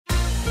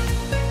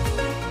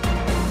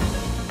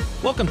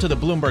Welcome to the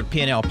Bloomberg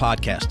P&L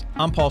podcast.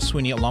 I'm Paul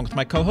Sweeney along with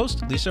my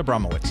co-host, Lisa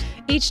Abramowitz.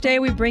 Each day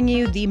we bring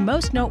you the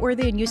most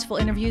noteworthy and useful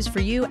interviews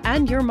for you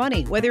and your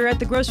money, whether you're at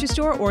the grocery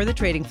store or the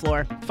trading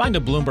floor. Find a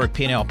Bloomberg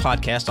P&L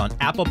podcast on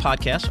Apple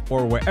Podcasts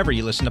or wherever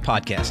you listen to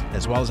podcasts,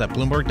 as well as at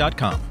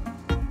Bloomberg.com.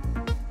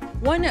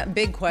 One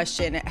big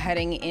question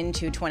heading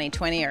into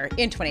 2020, or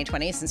in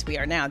 2020, since we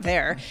are now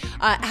there,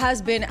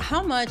 has been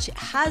how much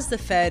has the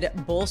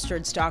Fed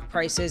bolstered stock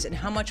prices and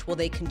how much will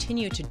they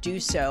continue to do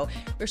so?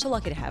 We're so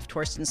lucky to have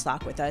Torsten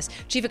Slok with us,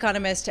 Chief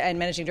Economist and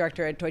Managing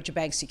Director at Deutsche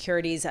Bank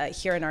Securities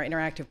here in our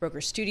Interactive Broker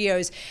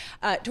studios.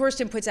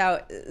 Torsten puts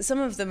out some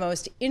of the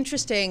most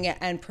interesting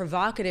and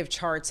provocative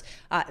charts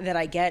that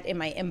I get in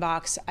my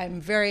inbox. I'm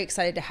very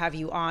excited to have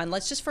you on.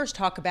 Let's just first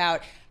talk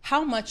about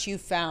how much you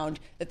found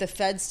that the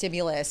Fed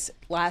stimulus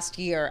last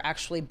year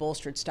actually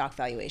bolstered stock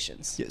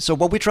valuations. So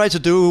what we tried to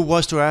do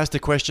was to ask the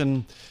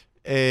question,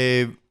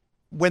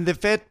 when the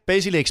Fed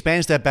basically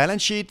expands their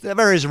balance sheet, there are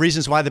various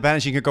reasons why the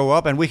balance sheet can go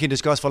up, and we can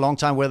discuss for a long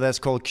time whether that's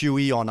called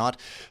QE or not.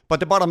 But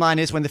the bottom line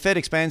is when the Fed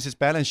expands its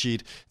balance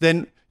sheet,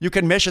 then you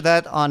can measure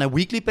that on a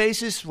weekly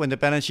basis when the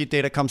balance sheet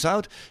data comes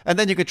out. And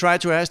then you can try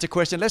to ask the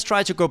question, let's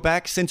try to go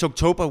back since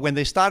October when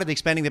they started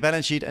expanding the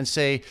balance sheet and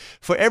say,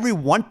 for every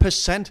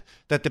 1%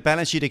 that the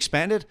balance sheet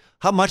expanded,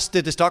 how much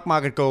did the stock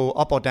market go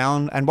up or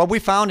down? And what we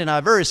found in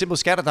our very simple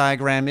scatter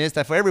diagram is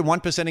that for every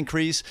 1%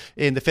 increase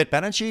in the Fed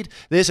balance sheet,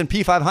 the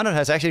S&P 500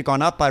 has actually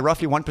gone up by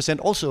roughly 1%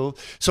 also.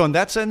 So in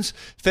that sense,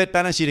 Fed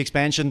balance sheet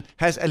expansion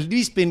has at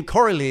least been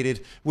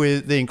correlated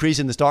with the increase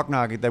in the stock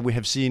market that we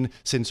have seen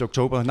since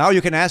October. Now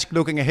you can ask,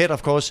 looking ahead,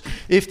 of course,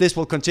 if this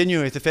will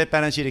continue, if the Fed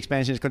balance sheet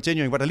expansion is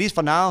continuing. But at least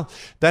for now,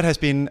 that has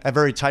been a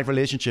very tight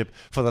relationship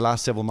for the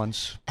last several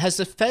months. Has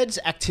the Fed's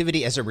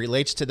activity as it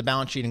relates to the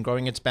balance sheet and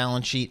growing its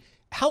balance sheet,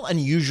 how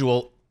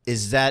unusual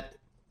is that,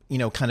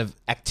 kind of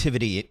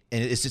activity?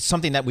 Is it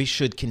something that we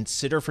should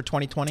consider for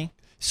 2020?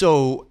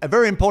 So a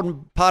very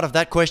important part of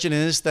that question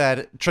is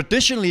that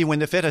traditionally when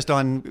the Fed has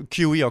done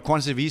QE or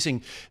quantitative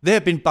easing, they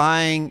have been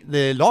buying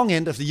the long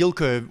end of the yield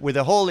curve with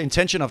the whole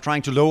intention of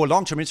trying to lower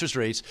long-term interest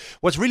rates.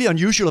 What's really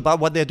unusual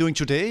about what they're doing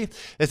today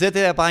is that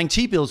they are buying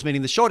T-bills,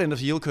 meaning the short end of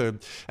the yield curve.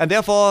 And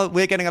therefore,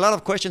 we're getting a lot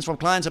of questions from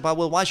clients about,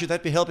 well, why should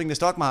that be helping the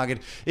stock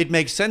market? It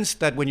makes sense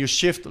that when you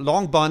shift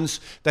long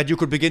bonds, that you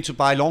could begin to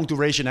buy long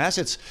duration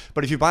assets.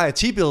 But if you buy a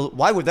T-bill,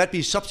 why would that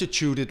be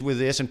substituted with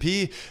the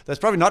S&P? There's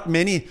probably not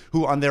many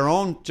who on their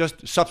own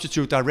just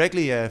substitute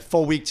directly a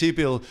 4-week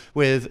T-bill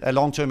with a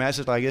long-term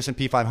asset like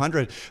S&P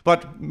 500.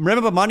 But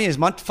remember, money is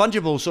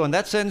fungible. So in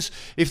that sense,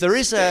 if there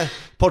is a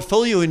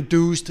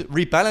portfolio-induced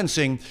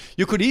rebalancing,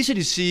 you could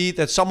easily see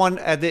that someone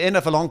at the end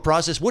of a long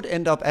process would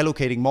end up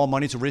allocating more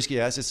money to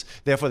risky assets,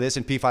 therefore the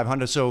S&P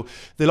 500. So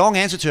the long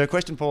answer to your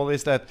question, Paul,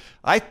 is that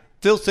I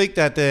still think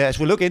that as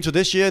we look into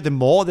this year, the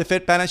more the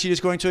Fed balance sheet is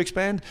going to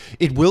expand,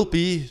 it will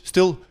be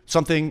still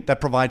something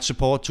that provides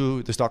support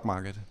to the stock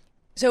market.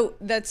 So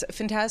that's a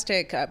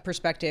fantastic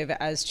perspective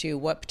as to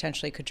what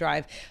potentially could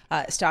drive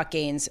stock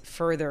gains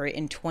further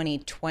in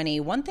 2020.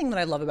 One thing that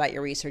I love about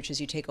your research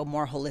is you take a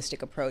more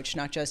holistic approach,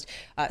 not just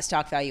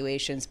stock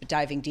valuations, but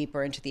diving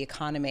deeper into the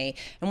economy.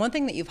 And one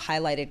thing that you've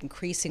highlighted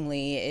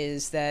increasingly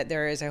is that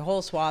there is a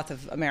whole swath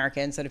of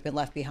Americans that have been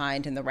left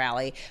behind in the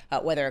rally,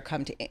 whether it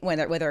comes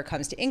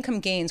to income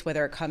gains,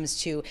 whether it comes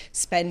to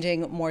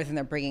spending more than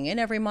they're bringing in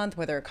every month,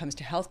 whether it comes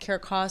to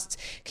healthcare costs.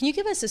 Can you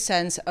give us a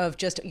sense of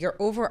just your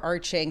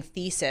overarching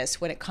thesis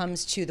when it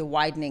comes to the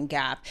widening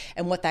gap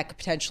and what that could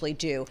potentially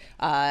do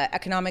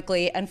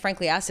economically and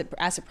frankly asset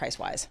price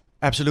wise?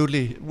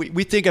 Absolutely.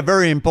 We think a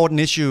very important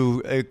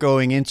issue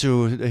going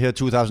into here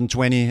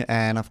 2020,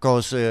 and of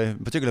course,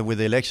 particularly with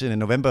the election in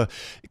November,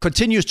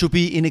 continues to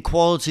be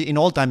inequality in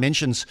all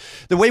dimensions.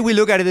 The way we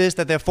look at it is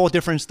that there are 4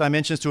 different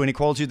dimensions to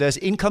inequality. There's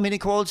income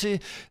inequality,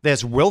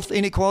 there's wealth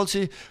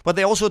inequality, but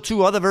there are also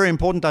 2 other very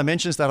important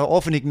dimensions that are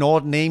often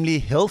ignored, namely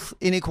health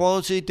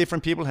inequality.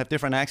 Different people have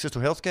different access to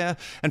healthcare.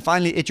 And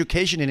finally,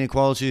 education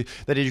inequality,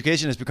 that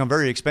education has become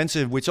very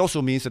expensive, which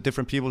also means that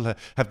different people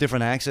have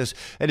different access.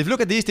 And if you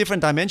look at these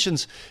different dimensions,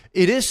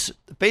 it is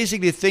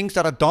basically things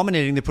that are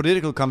dominating the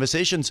political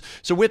conversations.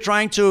 So we're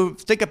trying to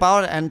think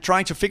about and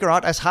trying to figure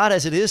out, as hard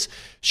as it is,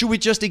 should we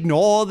just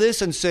ignore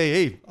this and say,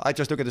 hey, I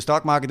just look at the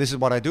stock market, this is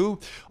what I do?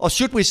 Or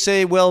should we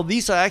say, well,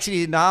 these are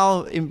actually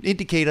now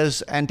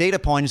indicators and data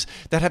points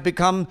that have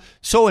become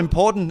so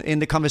important in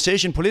the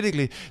conversation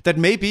politically that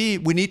maybe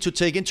we need to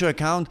take into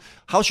account,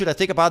 how should I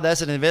think about that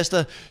as an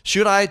investor?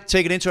 Should I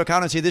take it into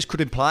account and say this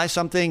could imply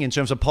something in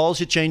terms of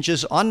policy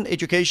changes on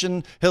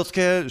education,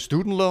 healthcare,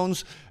 student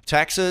loans,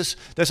 taxes?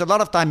 There's a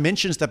lot of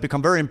dimensions that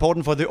become very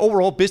important for the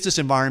overall business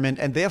environment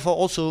and therefore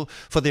also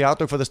for the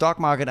outlook for the stock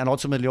market and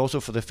ultimately also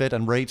for the Fed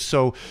and rates.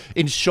 So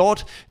in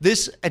short,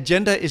 this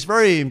agenda is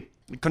very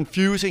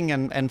confusing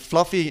and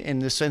fluffy in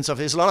the sense of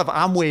there's a lot of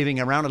arm waving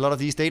around a lot of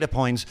these data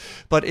points,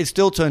 but it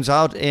still turns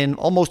out in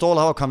almost all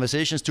our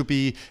conversations to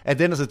be, at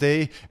the end of the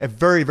day, a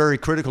very, very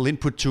critical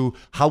input to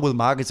how will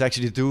markets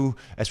actually do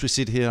as we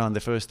sit here on the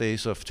first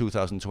days of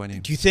 2020.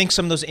 Do you think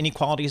some of those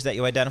inequalities that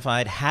you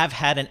identified have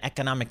had an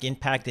economic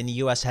impact in the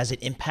U.S.? Has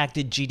it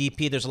impacted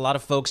GDP? There's a lot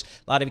of folks,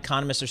 a lot of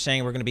economists are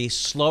saying we're going to be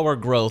slower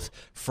growth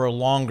for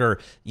longer,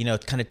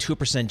 kind of 2%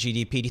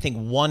 GDP. Do you think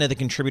one of the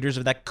contributors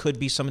of that could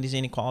be some of these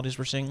inequalities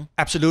we're seeing?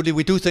 Absolutely.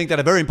 We do think that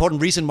a very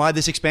important reason why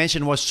this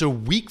expansion was so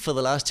weak for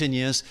the last 10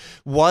 years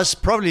was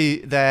probably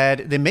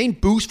that the main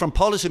boost from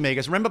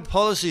policymakers, remember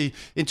policy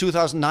in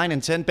 2009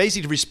 and 10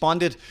 basically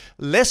responded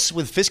less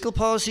with fiscal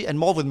policy and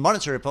more with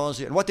monetary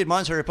policy. And what did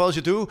monetary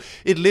policy do?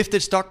 It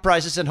lifted stock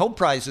prices and home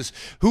prices.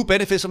 Who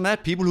benefits from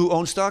that? People who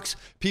own stocks,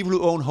 people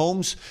who own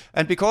homes.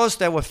 And because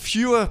there were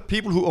fewer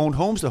people who owned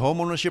homes, the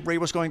home ownership rate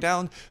was going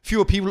down,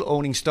 fewer people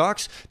owning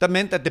stocks, that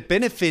meant that the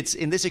benefits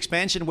in this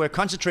expansion were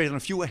concentrated on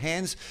fewer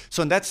hands.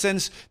 So in that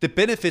sense, the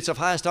benefits of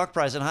higher stock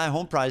prices and higher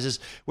home prices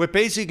were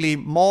basically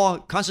more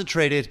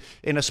concentrated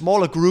in a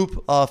smaller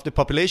group of the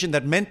population.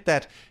 That meant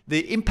that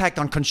the impact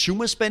on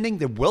consumer spending,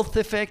 the wealth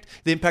effect,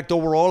 the impact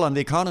overall on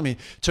the economy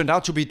turned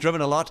out to be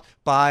driven a lot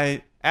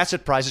by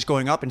asset prices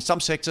going up in some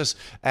sectors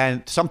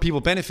and some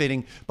people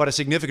benefiting, but a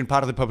significant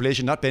part of the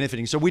population not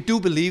benefiting. So we do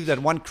believe that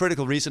one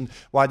critical reason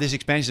why this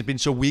expansion has been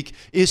so weak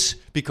is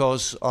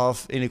because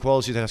of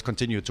inequality that has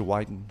continued to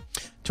widen.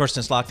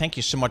 Torsten Slok, thank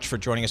you so much for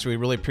joining us. We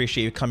really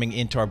appreciate you coming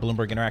into our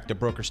Bloomberg Interactive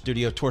Broker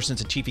studio. Torsten's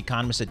a chief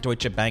economist at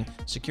Deutsche Bank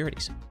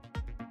Securities.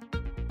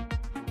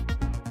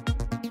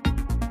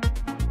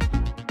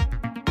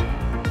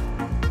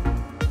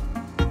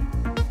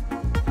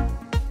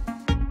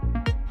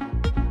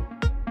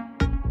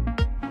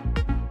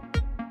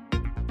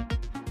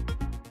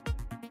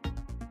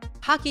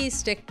 Hockey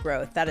stick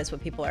growth, that is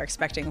what people are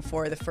expecting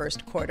for the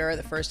first quarter,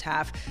 the first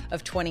half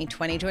of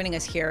 2020. Joining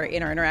us here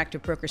in our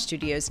Interactive Broker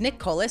studios, Nick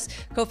Colas,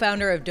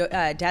 co-founder of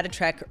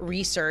DataTrek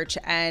Research.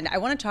 And I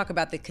want to talk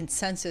about the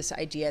consensus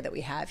idea that we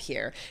have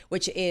here,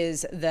 which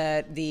is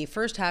that the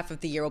first half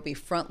of the year will be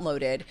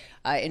front-loaded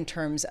in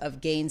terms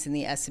of gains in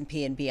the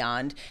S&P and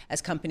beyond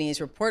as companies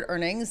report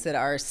earnings that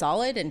are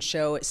solid and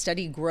show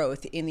steady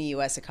growth in the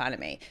U.S.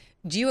 economy.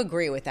 Do you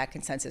agree with that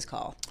consensus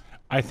call?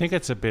 I think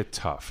it's a bit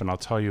tough, and I'll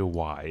tell you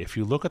why. If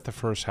you look at the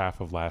first half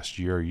of last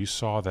year, you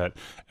saw that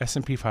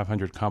S&P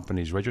 500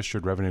 companies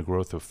registered revenue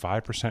growth of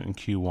 5% in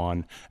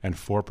Q1 and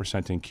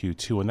 4% in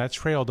Q2, and that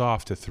trailed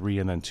off to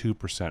 3% and then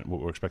 2%, what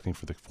we're expecting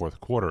for the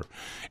fourth quarter.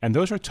 And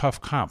those are tough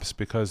comps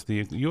because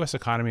the U.S.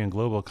 economy and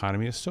global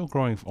economy is still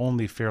growing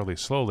only fairly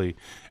slowly,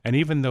 and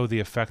even though the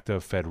effect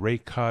of Fed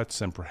rate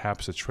cuts and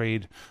perhaps a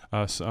trade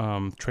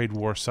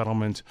war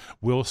settlement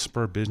will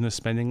spur business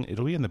spending,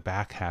 it'll be in the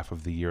back half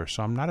of the year.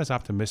 So I'm not as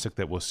optimistic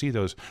that we'll see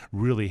those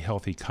really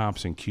healthy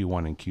comps in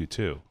Q1 and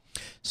Q2.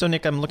 So,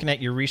 Nick, I'm looking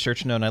at your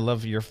research note, and I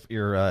love your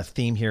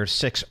theme here,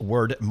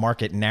 6-word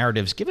market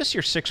narratives. Give us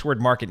your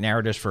 6-word market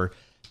narratives for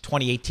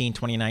 2018,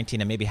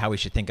 2019, and maybe how we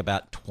should think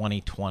about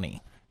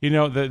 2020. You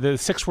know, the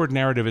 6-word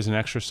narrative is an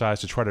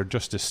exercise to try to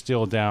just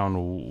distill down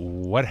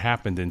what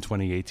happened in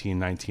 2018,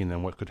 19,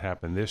 and what could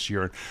happen this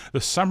year. The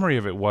summary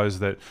of it was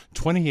that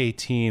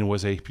 2018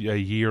 was a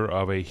year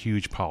of a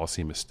huge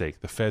policy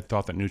mistake. The Fed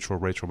thought that neutral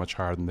rates were much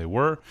higher than they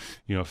were.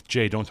 You know,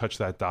 Jay, don't touch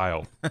that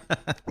dial.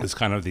 It's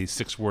kind of the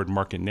 6-word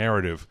market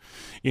narrative.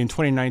 In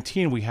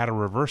 2019, we had a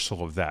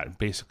reversal of that.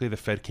 Basically, the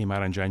Fed came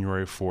out on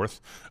January 4th,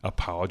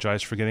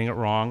 apologized for getting it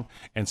wrong,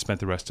 and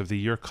spent the rest of the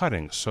year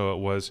cutting. So it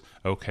was,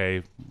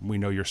 okay, we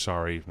know you're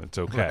sorry, it's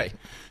okay. Right.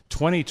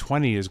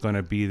 2020 is going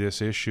to be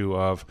this issue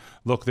of,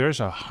 look, there's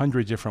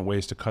 100 different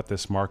ways to cut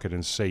this market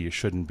and say you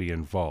shouldn't be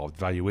involved.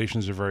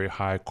 Valuations are very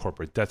high,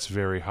 corporate debt's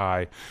very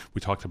high. We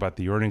talked about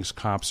the earnings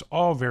comps,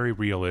 all very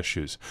real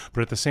issues.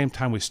 But at the same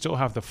time, we still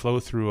have the flow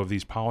through of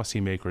these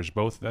policymakers,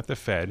 both at the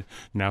Fed,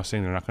 now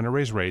saying they're not going to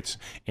raise rates,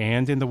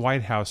 and in the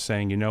White House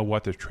saying, you know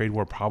what, the trade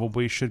war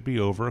probably should be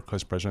over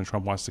because President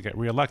Trump wants to get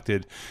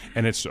reelected.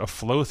 And it's a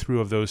flow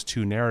through of those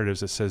two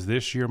narratives that says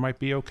this year might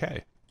be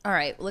okay. All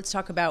right, let's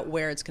talk about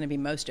where it's going to be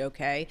most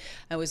okay.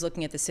 I was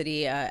looking at the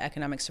Citi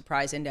Economic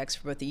Surprise Index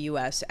for both the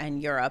U.S. and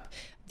Europe.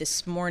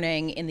 This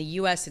morning in the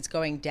U.S., it's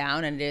going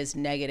down and it is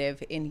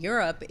negative. In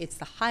Europe, it's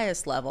the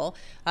highest level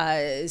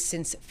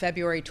since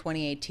February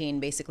 2018,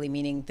 basically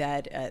meaning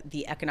that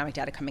the economic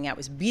data coming out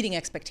was beating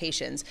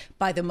expectations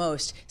by the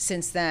most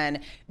since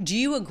then. Do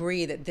you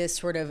agree that this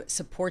sort of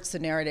supports the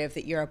narrative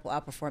that Europe will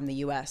outperform the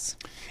U.S.?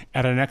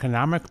 At an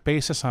economic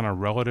basis, on a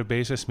relative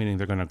basis, meaning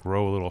they're going to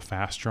grow a little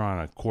faster on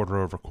a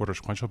quarter-over-quarter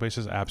sequential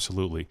basis,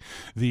 absolutely.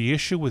 The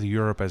issue with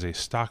Europe as a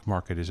stock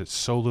market is it's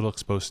so little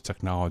exposed to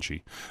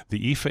technology. The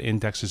IFA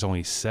index index is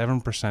only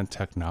 7%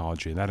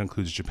 technology, and that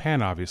includes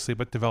Japan, obviously,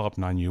 but developed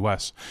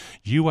non-U.S.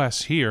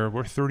 U.S. here,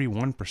 we're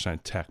 31%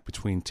 tech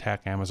between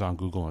tech, Amazon,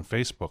 Google, and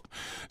Facebook.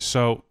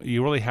 So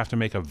you really have to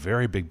make a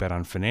very big bet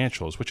on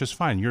financials, which is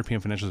fine.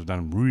 European financials have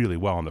done really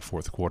well in the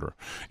fourth quarter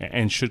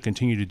and should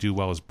continue to do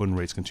well as Bund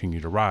rates continue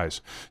to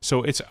rise.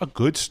 So it's a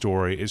good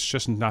story. It's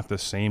just not the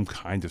same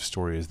kind of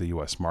story as the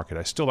U.S. market.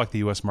 I still like the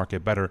U.S.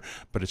 market better,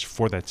 but it's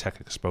for that tech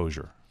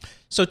exposure.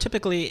 So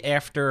typically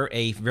after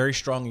a very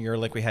strong year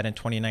like we had in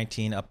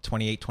 2019, up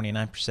 28,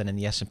 29% in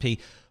the S&P,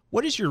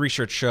 what does your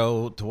research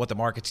show to what the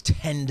markets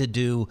tend to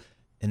do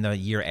in the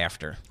year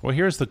after? Well,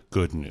 here's the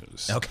good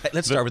news. Okay,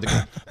 let's start with the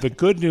good. The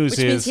good news Which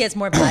is... means he has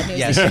more bad news.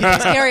 Yes.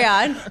 Just carry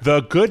on.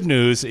 The good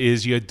news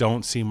is you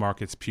don't see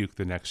markets puke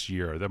the next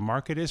year. The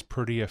market is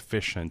pretty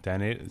efficient,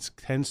 and it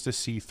tends to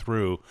see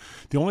through.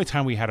 The only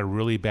time we had a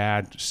really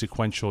bad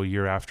sequential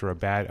year after a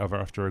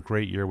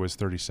great year was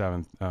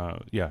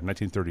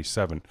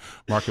 1937.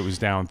 Market was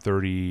down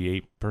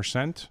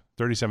 38%.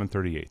 37,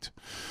 38.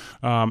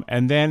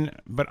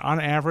 But on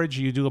average,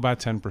 you do about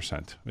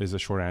 10% is the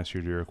short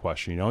answer to your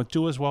question. You don't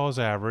do as well as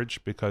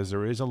average because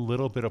there is a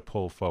little bit of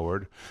pull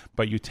forward,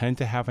 but you tend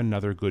to have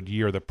another good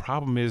year. The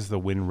problem is the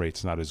win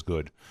rate's not as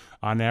good.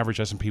 On average,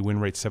 S&P win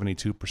rate 72%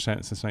 since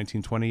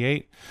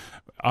 1928.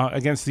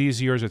 Against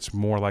these years, it's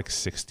more like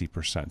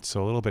 60%,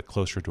 so a little bit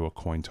closer to a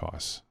coin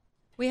toss.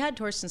 We had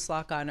Torsten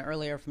Slok on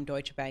earlier from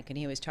Deutsche Bank, and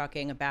he was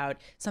talking about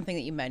something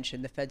that you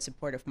mentioned, the Fed's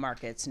support of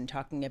markets, and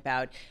talking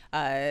about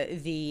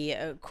the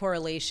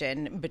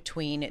correlation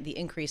between the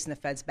increase in the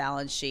Fed's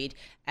balance sheet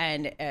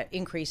and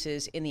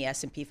increases in the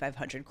S&P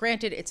 500.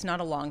 Granted, it's not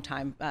a long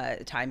time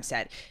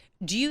set.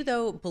 Do you,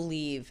 though,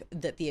 believe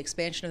that the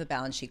expansion of the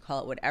balance sheet,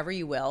 call it whatever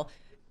you will,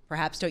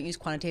 perhaps don't use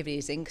quantitative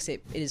easing because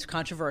it is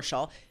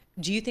controversial,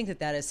 do you think that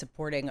that is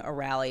supporting a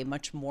rally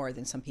much more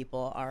than some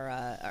people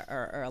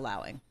are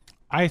allowing?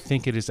 I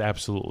think it is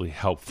absolutely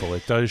helpful.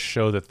 It does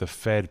show that the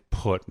Fed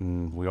put,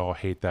 and we all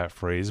hate that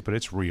phrase, but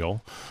it's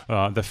real.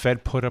 The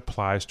Fed put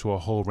applies to a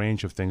whole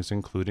range of things,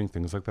 including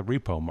things like the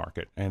repo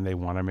market, and they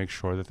want to make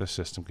sure that the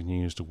system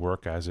continues to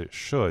work as it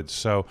should.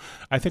 So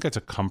I think it's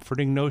a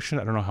comforting notion.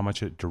 I don't know how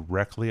much it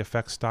directly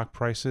affects stock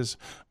prices,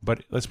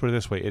 but let's put it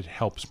this way, it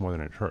helps more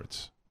than it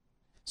hurts.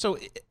 So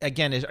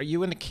again, are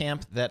you in the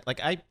camp that,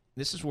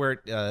 this is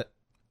where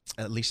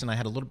Lisa and I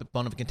had a little bit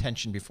bone of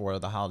contention before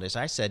the holidays.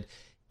 I said,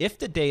 if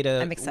the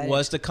data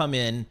was to come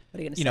in,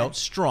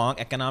 strong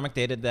economic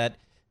data, that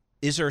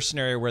is there a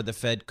scenario where the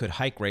Fed could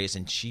hike rates,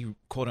 and she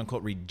quote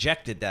unquote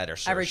rejected that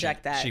assertion? I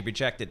reject that. She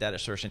rejected that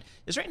assertion.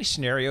 Is there any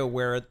scenario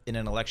where in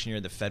an election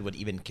year the Fed would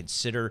even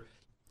consider,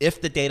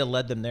 if the data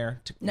led them there,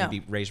 to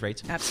maybe raise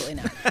rates?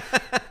 Absolutely not.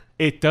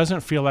 It doesn't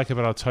feel like it,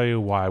 but I'll tell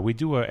you why. We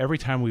do every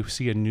time we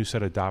see a new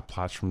set of dot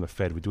plots from the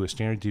Fed, we do a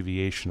standard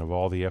deviation of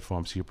all the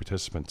FOMC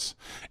participants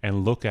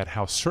and look at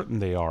how certain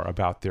they are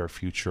about their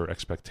future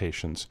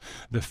expectations.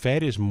 The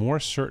Fed is more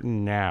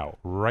certain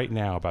right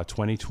now, about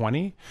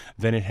 2020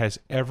 than it has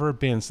ever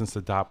been since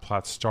the dot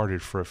plot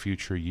started for a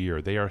future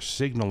year. They are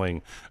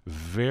signaling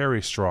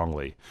very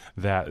strongly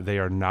that they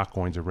are not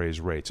going to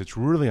raise rates. It's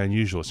really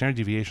unusual. Standard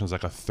deviation is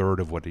like a third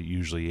of what it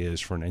usually is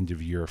for an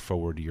end-of-year,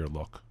 forward-year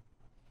look.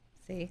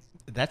 See?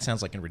 That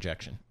sounds like a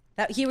rejection.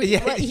 He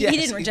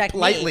didn't reject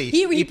me.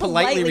 He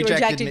politely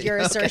rejected your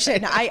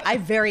assertion. I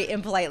very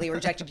impolitely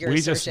rejected your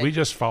assertion. We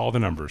just follow the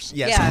numbers.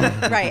 Yes.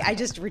 Yeah, right. I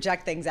just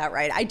reject things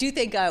outright. I do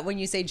think when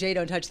you say, Jay,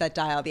 don't touch that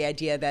dial, the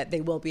idea that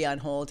they will be on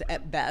hold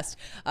at best,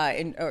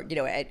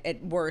 at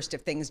worst,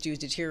 if things do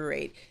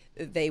deteriorate,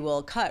 they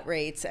will cut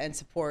rates and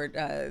support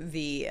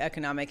the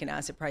economic and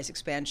asset price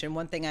expansion.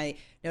 One thing I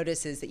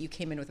notice is that you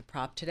came in with a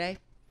prop today.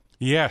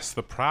 Yes,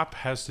 the prop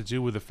has to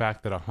do with the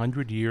fact that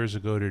 100 years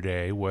ago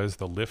today was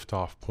the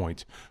liftoff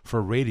point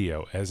for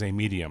radio as a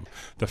medium.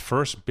 The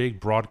first big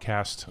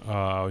broadcast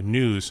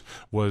news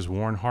was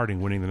Warren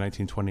Harding winning the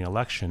 1920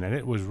 election, and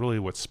it was really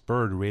what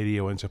spurred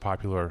radio into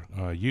popular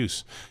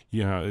use.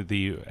 At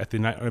the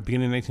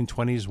beginning of the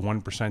 1920s,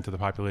 1% of the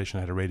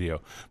population had a radio.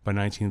 By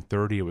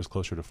 1930, it was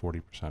closer to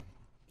 40%.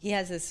 He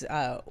has this,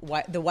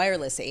 the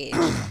wireless age,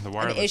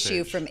 an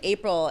issue from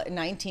April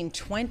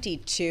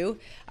 1922.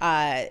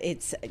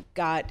 It's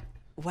got,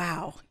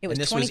 wow, it was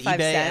 25 eBay,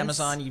 cents.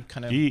 Amazon, you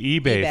kind of...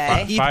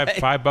 eBay.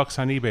 $5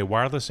 on eBay.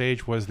 Wireless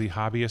Age was the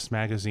hobbyist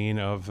magazine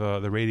of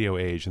the radio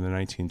age in the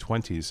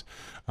 1920s.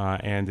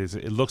 And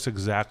it looks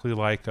exactly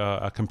like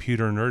a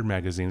computer nerd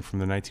magazine from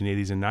the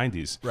 1980s and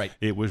 90s. Right.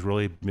 It was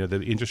really,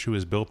 the industry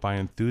was built by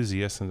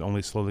enthusiasts and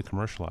only slowly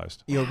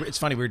commercialized. It's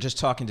funny, we were just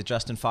talking to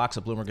Justin Fox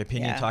of Bloomberg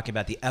Opinion, talking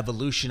about the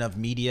evolution of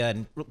media,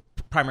 and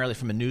primarily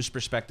from a news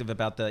perspective,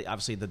 about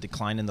obviously the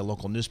decline in the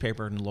local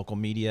newspaper and the local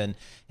media,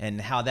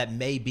 and how that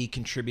may be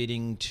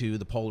contributing to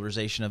the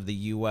polarization of the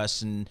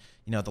U.S. and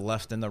the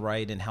left and the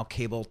right, and how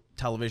cable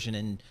television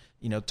and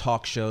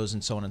talk shows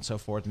and so on and so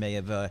forth may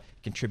have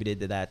contributed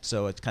to that.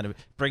 So it kind of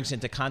brings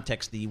into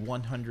context the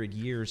 100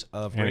 years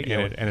of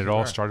radio. And it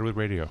all started with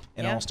radio.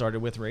 All started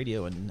with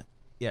radio. And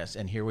Yes,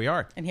 and here we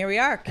are. And here we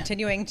are,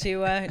 continuing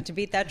to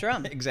beat that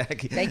drum.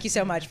 Exactly. Thank you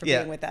so much for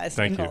being with us,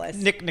 Thank you. Nicolas.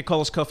 Nick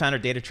Nicolas, co-founder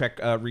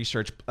DataTrek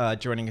Research,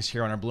 joining us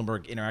here on our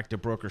Bloomberg Interactive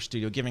Broker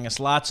Studio, giving us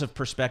lots of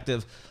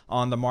perspective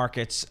on the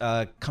markets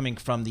coming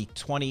from the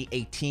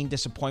 2018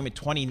 disappointment,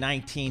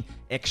 2019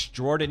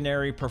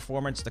 extraordinary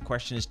performance. The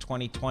question is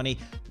 2020.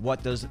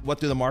 What do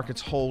the markets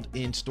hold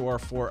in store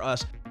for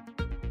us?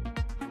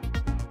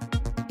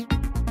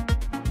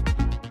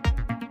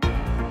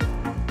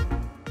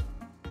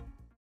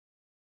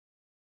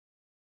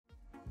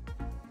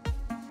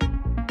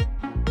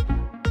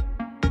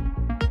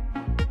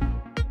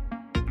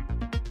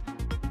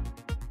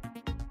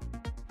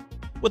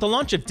 With the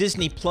launch of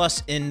Disney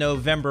Plus in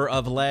November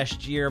of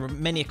last year,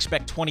 many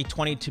expect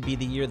 2020 to be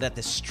the year that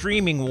the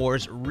streaming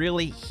wars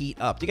really heat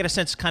up. To get a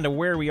sense of kind of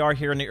where we are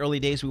here in the early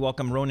days, we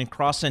welcome Ronan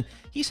Crossan.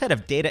 He's head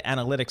of data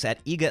analytics at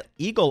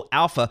Eagle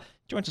Alpha.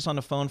 Joins us on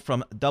the phone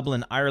from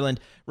Dublin, Ireland.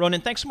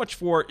 Ronan, thanks so much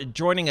for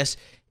joining us.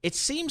 It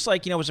seems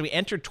like, as we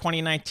entered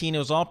 2019, it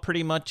was all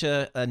pretty much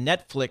a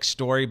Netflix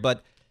story,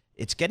 but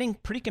it's getting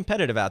pretty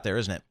competitive out there,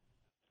 isn't it?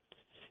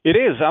 It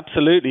is,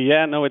 absolutely.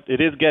 Yeah, no, it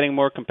is getting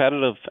more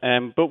competitive.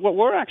 But what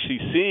we're actually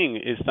seeing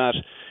is that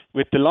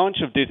with the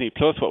launch of Disney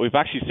Plus, what we've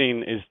actually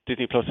seen is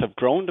Disney Plus have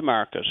grown the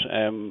market.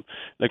 Around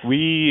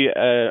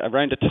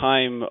the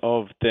time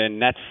of the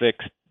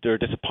Netflix, their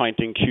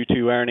disappointing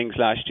Q2 earnings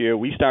last year,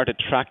 we started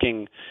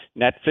tracking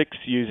Netflix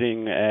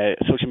using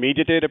social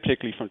media data,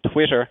 particularly from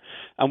Twitter.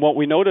 And what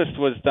we noticed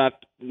was that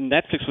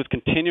Netflix was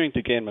continuing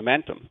to gain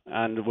momentum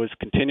and was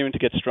continuing to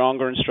get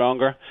stronger and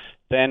stronger.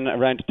 Then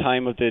around the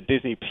time of the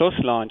Disney Plus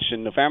launch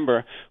in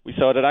November, we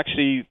saw that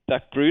actually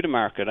that grew the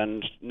market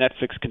and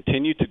Netflix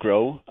continued to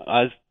grow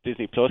as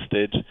Disney Plus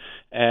did.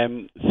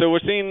 So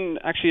we're seeing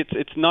actually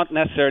it's not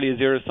necessarily a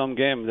zero-sum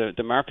game.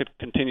 The market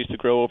continues to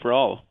grow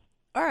overall.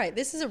 All right,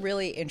 this is a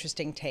really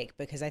interesting take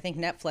because I think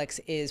Netflix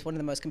is one of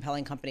the most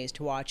compelling companies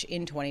to watch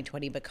in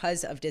 2020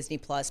 because of Disney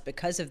Plus,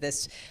 because of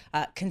this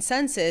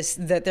consensus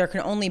that there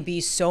can only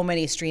be so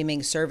many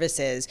streaming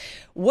services.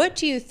 What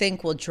do you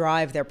think will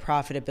drive their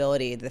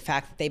profitability? The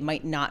fact that they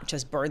might not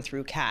just burn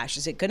through cash?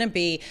 Is it going to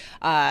be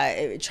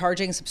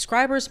charging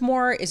subscribers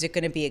more? Is it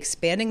going to be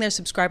expanding their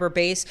subscriber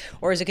base?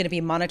 Or is it going to be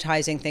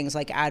monetizing things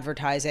like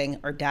advertising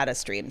or data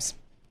streams?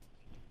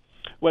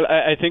 Well,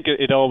 I think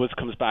it always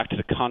comes back to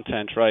the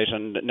content, right?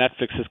 And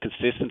Netflix has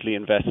consistently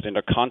invested in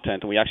their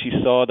content. And we actually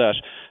saw that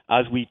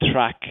as we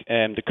track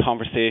the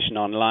conversation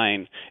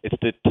online, it's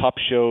the top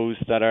shows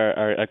that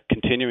are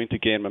continuing to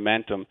gain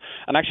momentum.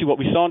 And actually what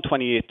we saw in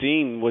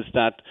 2018 was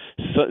that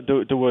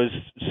there was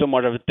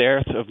somewhat of a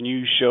dearth of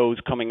new shows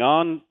coming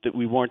on, that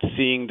we weren't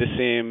seeing the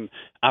same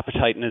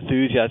appetite and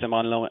enthusiasm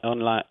online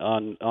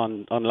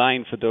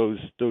for those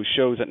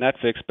shows at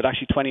Netflix. But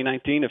actually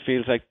 2019, it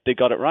feels like they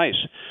got it right,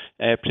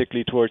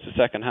 particularly towards the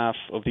second half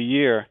of the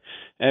year.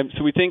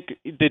 So we think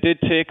they did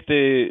take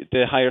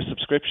the higher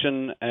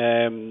subscription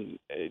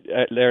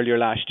earlier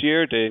last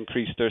year. They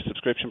increased their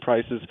subscription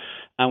prices.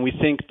 And we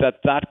think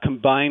that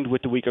combined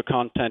with the weaker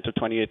content of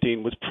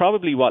 2018 was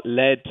probably what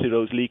led to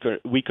those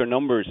weaker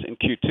numbers in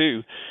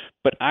Q2.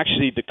 But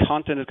actually the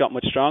content has got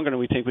much stronger, and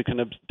we think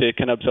they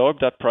can absorb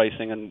that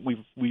pricing. And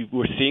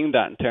we're seeing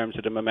that in terms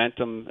of the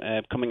momentum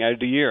coming out of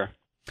the year.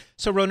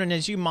 So Ronan,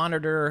 as you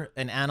monitor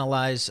and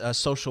analyze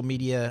social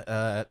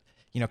media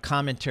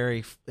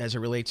commentary as it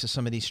relates to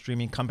some of these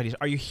streaming companies,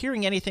 are you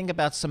hearing anything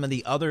about some of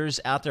the others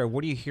out there?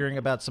 What are you hearing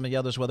about some of the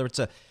others, whether it's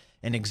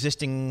an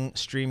existing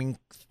streaming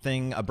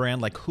thing, a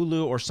brand like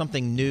Hulu, or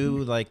something new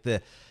like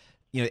the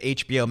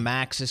HBO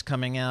Max is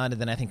coming out, and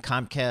then I think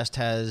Comcast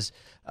has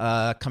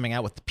coming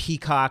out with the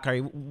Peacock.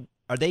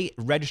 Are they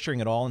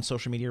registering at all in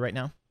social media right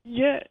now?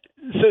 Yeah.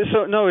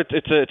 So no, it's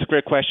a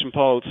great question,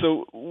 Paul.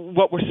 So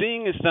what we're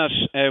seeing is that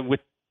with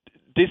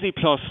Disney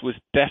Plus was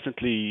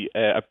definitely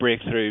a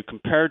breakthrough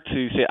compared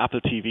to, say,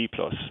 Apple TV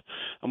Plus.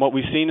 And what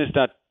we've seen is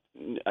that,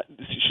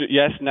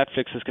 yes,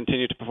 Netflix has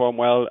continued to perform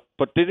well,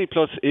 but Disney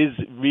Plus is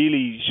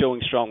really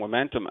showing strong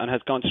momentum and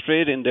has gone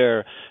straight in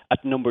there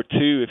at number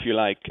 2, if you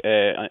like,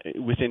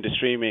 within the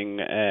streaming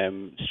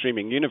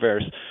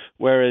universe.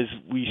 Whereas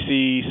we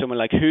see someone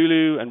like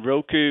Hulu and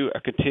Roku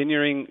are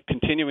continuing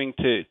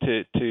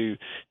to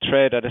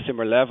tread at a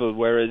similar level,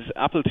 whereas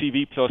Apple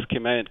TV Plus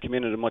came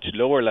in at a much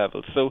lower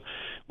level. So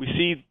we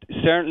see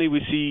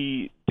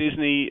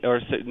Disney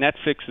or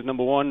Netflix is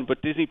number 1,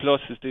 but Disney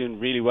Plus is doing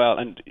really well,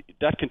 and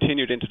that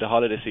continued into the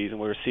holiday season.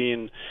 We're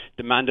seeing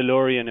The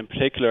Mandalorian in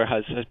particular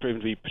has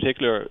proven to be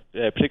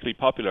particularly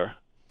popular.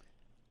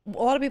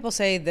 A lot of people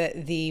say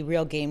that the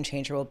real game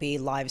changer will be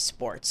live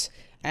sports,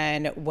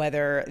 and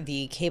whether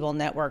the cable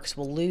networks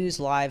will lose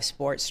live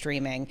sports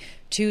streaming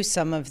to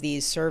some of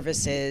these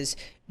services.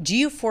 Do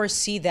you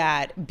foresee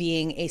that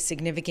being a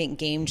significant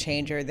game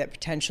changer that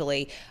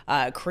potentially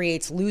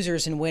creates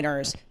losers and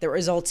winners that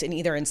results in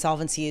either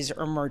insolvencies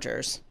or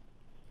mergers?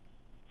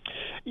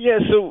 Yeah,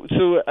 so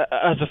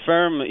as a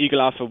firm,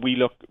 Eagle Alpha, we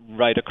look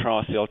right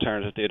across the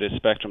alternative data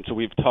spectrum. So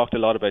we've talked a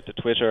lot about the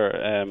Twitter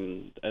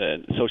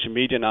social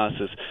media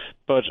analysis,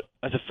 but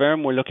as a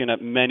firm, we're looking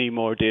at many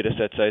more data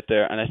sets out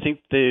there, and I think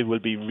they will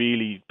be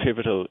really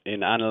pivotal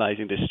in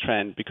analysing this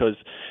trend, because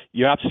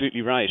you're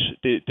absolutely right.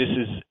 This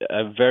is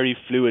a very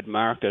fluid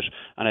market,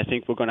 and I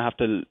think we're going to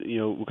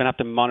have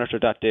to monitor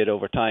that data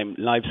over time.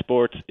 Live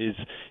sports is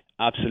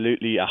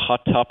absolutely a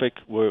hot topic.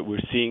 We're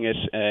seeing it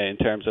in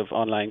terms of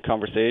online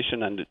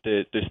conversation, and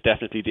there's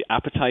definitely the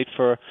appetite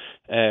for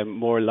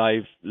more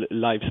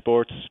live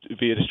sports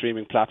via the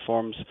streaming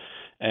platforms.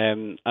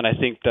 And I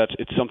think that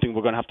it's something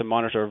we're going to have to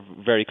monitor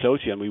very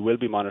closely, and we will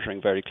be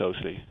monitoring very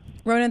closely.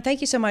 Ronan, thank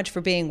you so much for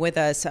being with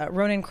us.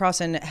 Ronan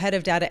Crossan, Head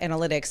of Data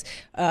Analytics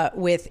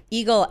with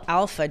Eagle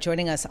Alpha,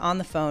 joining us on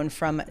the phone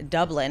from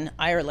Dublin,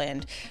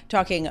 Ireland,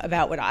 talking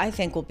about what I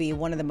think will be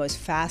one of the most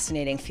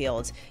fascinating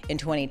fields in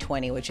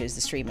 2020, which is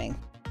the streaming.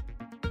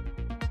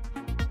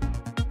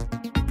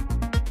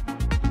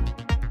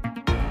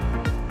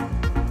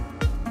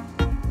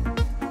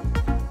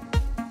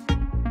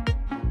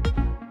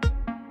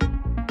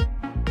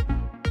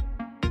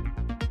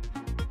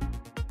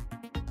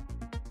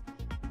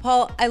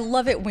 Paul, I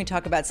love it when we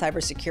talk about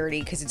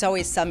cybersecurity, because it's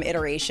always some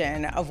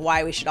iteration of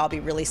why we should all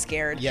be really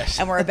scared. Yes.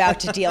 And we're about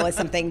to deal with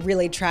something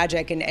really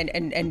tragic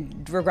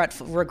and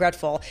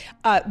regretful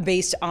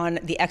based on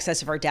the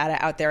excess of our data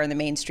out there in the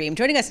mainstream.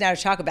 Joining us now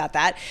to talk about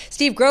that,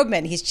 Steve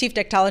Grobman. He's Chief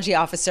Technology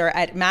Officer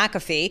at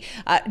McAfee,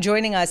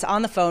 joining us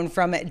on the phone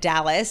from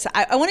Dallas.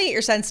 I want to get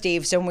your sense,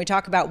 Steve, so when we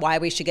talk about why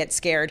we should get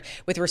scared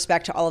with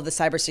respect to all of the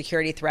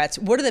cybersecurity threats,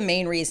 what are the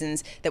main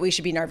reasons that we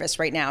should be nervous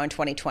right now in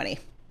 2020?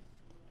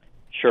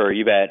 Sure,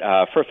 you bet.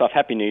 First off,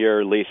 Happy New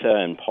Year, Lisa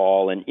and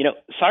Paul. And,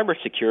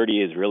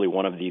 cybersecurity is really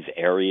one of these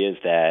areas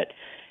that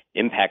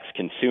impacts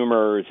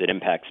consumers, it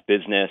impacts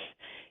business.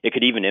 It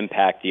could even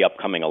impact the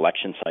upcoming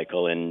election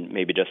cycle. And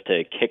maybe just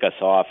to kick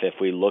us off, if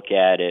we look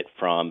at it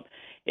from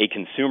a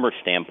consumer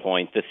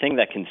standpoint, the thing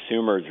that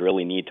consumers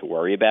really need to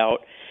worry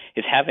about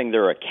is having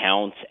their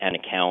accounts and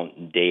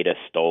account data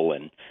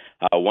stolen.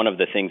 One of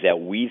the things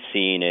that we've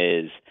seen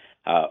is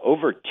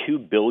over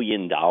 $2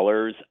 billion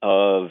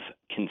of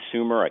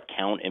consumer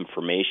account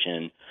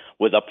information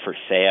was up for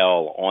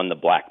sale on the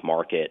black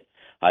market.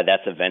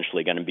 That's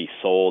eventually going to be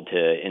sold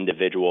to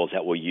individuals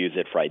that will use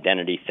it for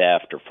identity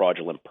theft or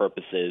fraudulent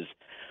purposes.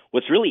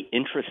 What's really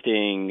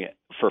interesting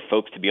for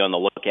folks to be on the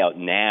lookout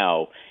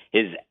now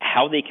is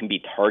how they can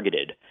be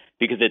targeted,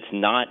 because it's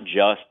not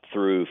just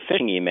through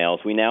phishing emails.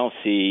 We now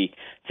see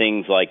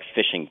things like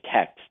phishing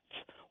texts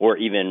or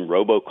even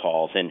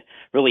robocalls, and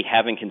really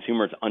having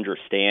consumers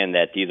understand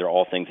that these are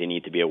all things they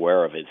need to be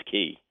aware of is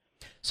key.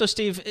 So,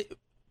 Steve,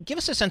 give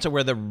us a sense of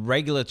where the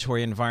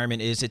regulatory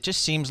environment is. It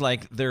just seems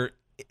like the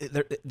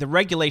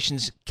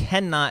regulations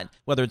cannot,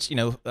 whether it's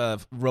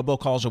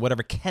robocalls or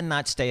whatever,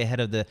 cannot stay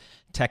ahead of the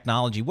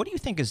technology. What do you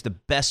think is the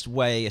best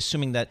way,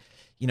 assuming that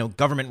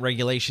government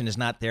regulation is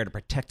not there to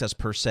protect us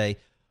per se?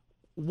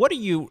 What do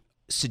you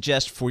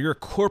suggest for your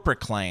corporate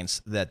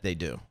clients that they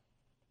do?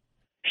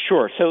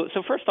 Sure. So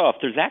first off,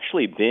 there's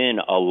actually been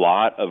a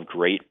lot of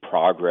great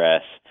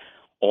progress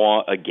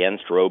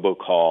against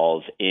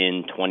robocalls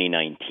in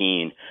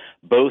 2019,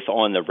 both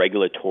on the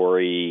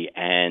regulatory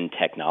and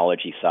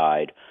technology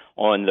side.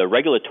 On the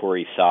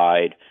regulatory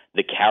side,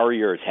 the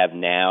carriers have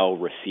now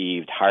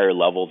received higher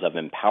levels of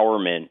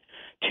empowerment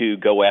to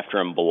go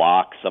after and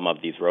block some of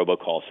these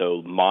robocalls,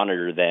 so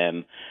monitor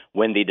them.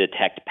 When they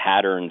detect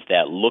patterns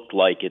that look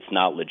like it's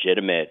not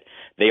legitimate,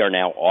 they are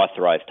now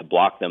authorized to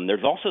block them.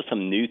 There's also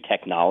some new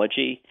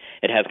technology.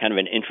 It has kind of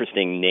an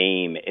interesting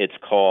name. It's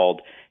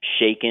called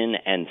Shaken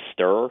and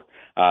Stir.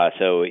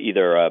 So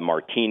either a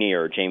Martini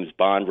or James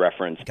Bond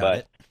reference.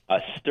 But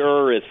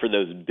Stir is for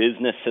those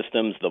business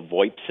systems, the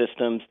VoIP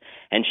systems,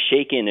 and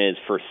Shaken is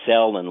for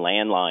cell and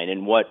landline.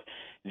 And what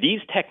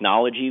these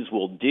technologies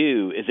will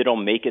do is it'll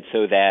make it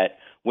so that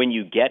when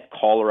you get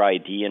caller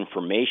ID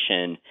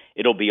information,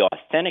 it'll be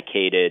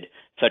authenticated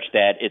such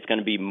that it's going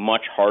to be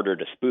much harder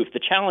to spoof.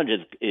 The challenge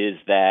is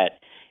that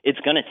it's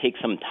going to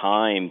take some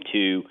time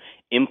to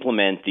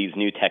implement these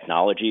new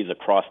technologies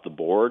across the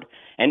board.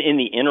 And in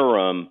the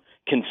interim,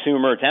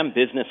 consumers and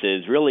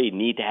businesses really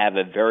need to have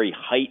a very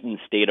heightened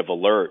state of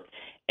alert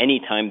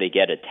anytime they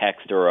get a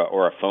text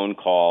or a phone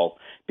call,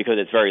 because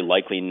it's very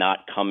likely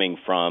not coming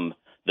from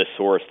the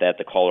source that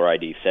the caller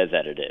ID says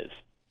that it is.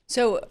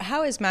 So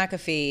how is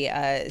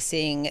McAfee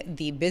seeing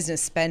the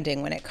business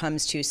spending when it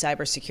comes to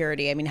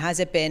cybersecurity? I mean,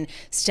 has it been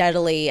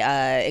steadily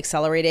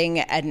accelerating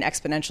at an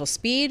exponential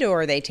speed,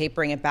 or are they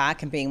tapering it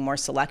back and being more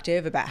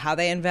selective about how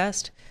they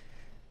invest?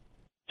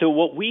 So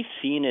what we've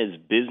seen is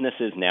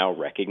businesses now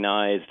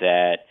recognize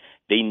that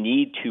they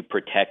need to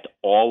protect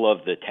all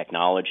of the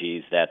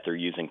technologies that they're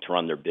using to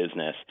run their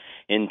business.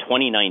 In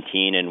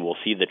 2019, and we'll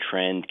see the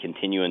trend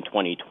continue in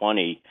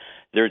 2020,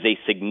 there's a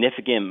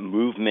significant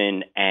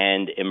movement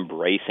and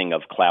embracing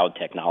of cloud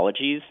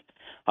technologies.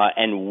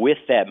 And with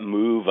that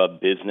move of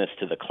business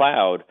to the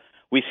cloud,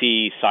 we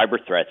see cyber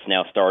threats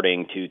now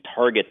starting to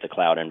target the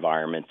cloud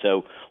environment.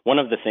 So one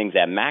of the things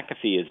that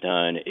McAfee has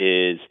done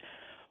is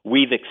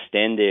we've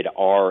extended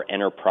our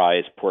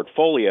enterprise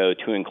portfolio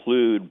to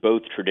include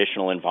both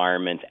traditional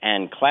environments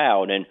and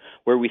cloud. And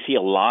where we see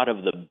a lot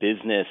of the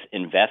business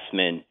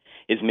investment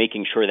is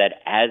making sure that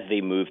as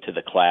they move to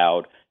the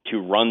cloud to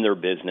run their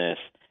business,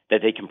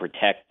 that they can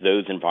protect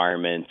those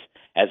environments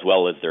as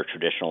well as their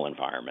traditional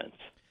environments.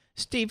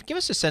 Steve, give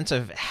us a sense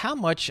of how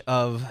much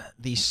of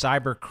the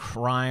cyber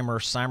crime or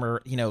cyber,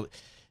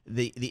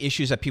 the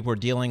issues that people are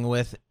dealing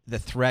with, the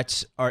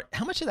threats, are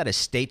how much of that is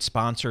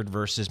state-sponsored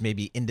versus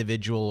maybe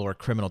individual or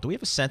criminal? Do we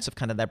have a sense of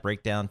kind of that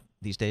breakdown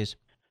these days?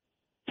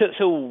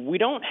 So we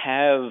don't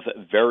have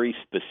very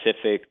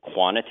specific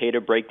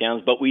quantitative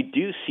breakdowns, but we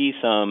do see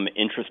some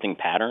interesting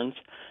patterns.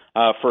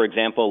 For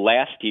example,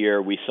 last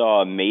year we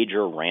saw a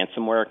major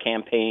ransomware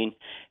campaign.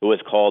 It was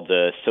called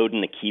the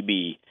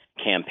Sodinokibi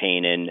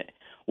campaign, and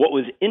what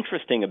was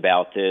interesting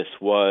about this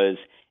was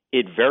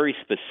it very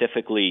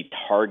specifically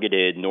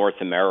targeted North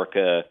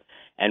America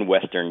and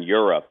Western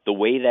Europe. The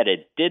way that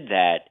it did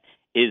that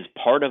is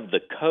part of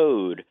the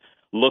code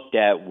looked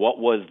at what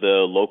was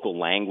the local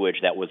language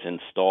that was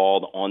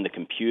installed on the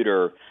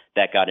computer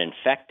that got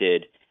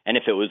infected. And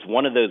if it was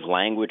one of those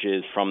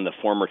languages from the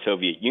former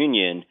Soviet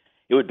Union,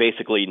 it would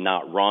basically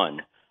not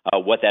run.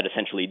 What that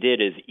essentially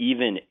did is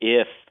even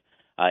if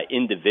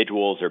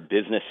individuals or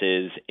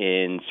businesses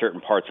in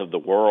certain parts of the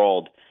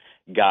world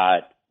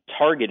got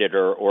targeted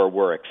or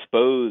were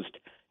exposed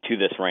to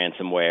this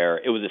ransomware,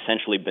 it was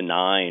essentially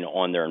benign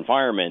on their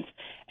environment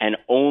and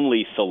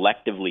only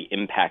selectively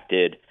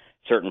impacted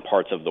certain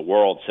parts of the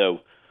world.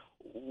 So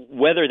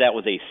whether that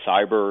was a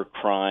cyber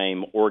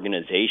crime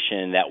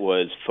organization that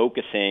was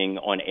focusing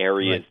on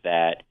areas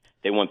that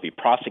they wouldn't be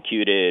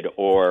prosecuted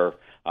or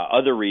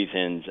other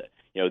reasons,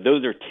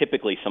 those are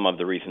typically some of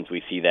the reasons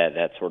we see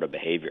that sort of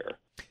behavior.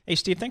 Hey,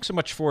 Steve, thanks so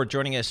much for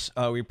joining us.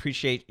 We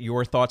appreciate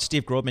your thoughts.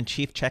 Steve Grobman,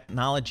 Chief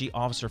Technology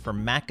Officer for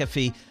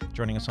McAfee,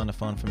 joining us on the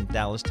phone from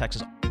Dallas,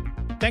 Texas.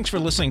 Thanks for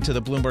listening to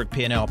the Bloomberg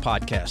P&L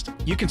podcast.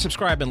 You can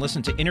subscribe and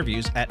listen to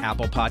interviews at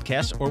Apple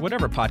Podcasts or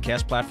whatever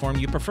podcast platform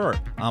you prefer.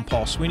 I'm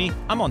Paul Sweeney.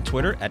 I'm on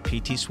Twitter at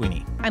PT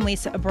Sweeney. I'm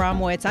Lisa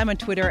Abramowitz. I'm on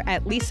Twitter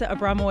at Lisa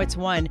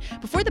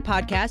Abramowitz1. Before the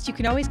podcast, you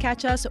can always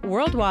catch us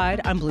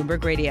worldwide on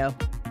Bloomberg Radio.